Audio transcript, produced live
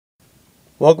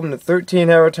Welcome to 13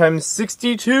 Hour Times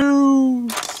 62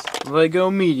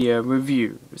 LEGO Media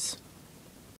Reviews.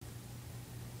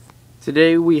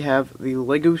 Today we have the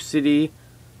LEGO City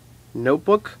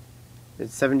Notebook.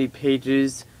 It's 70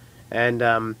 pages, and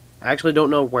I actually don't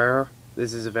know where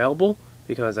this is available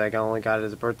because I only got it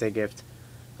as a birthday gift.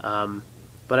 But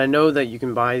I know that you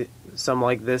can buy some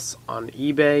like this on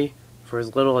eBay for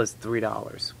as little as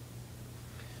 $3. So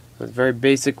it's very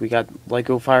basic. We got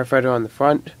LEGO Firefighter on the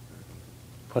front,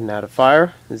 putting out a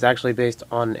fire. This is actually based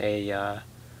on a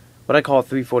what I call a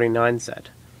 349 set,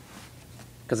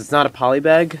 because it's not a poly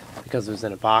bag because it was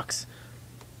in a box.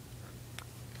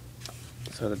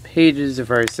 So the pages are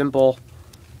very simple.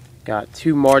 Got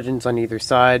two margins on either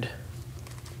side.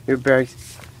 Your very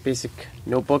basic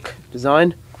notebook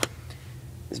design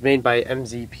is made by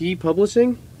MZP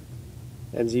Publishing,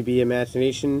 MZB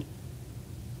Imagination,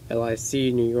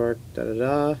 LIC New York,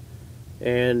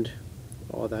 and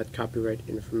all that copyright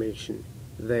information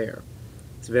there.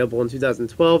 It's available in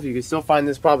 2012. You can still find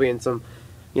this probably in some,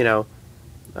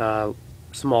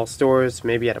 small stores,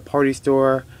 maybe at a party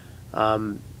store.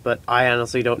 But I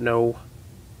honestly don't know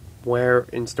where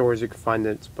in stores you can find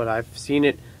it. But I've seen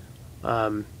it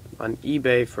on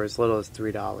eBay for as little as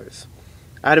 $3.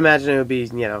 I'd imagine it would be,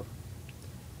 $3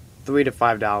 to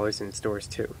 $5 in stores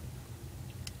too.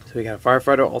 So we got a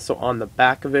firefighter also on the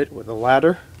back of it with a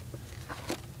ladder.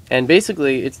 And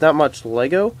basically, it's not much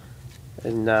Lego,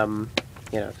 and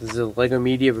this is a Lego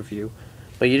Media Review,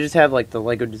 but you just have like the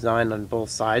Lego design on both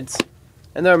sides,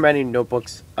 and there are many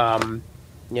notebooks,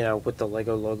 with the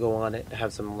Lego logo on it,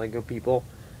 have some Lego people,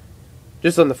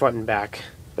 just on the front and back,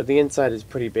 but the inside is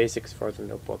pretty basic as far as the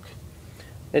notebook.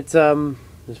 It's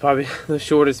probably the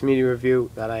shortest media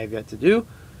review that I have yet to do.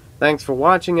 Thanks for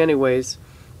watching, anyways.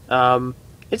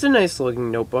 It's a nice looking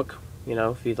notebook,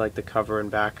 if you'd like the cover and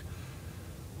back.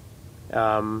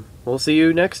 We'll see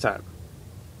you next time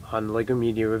on LEGO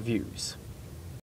Media Reviews.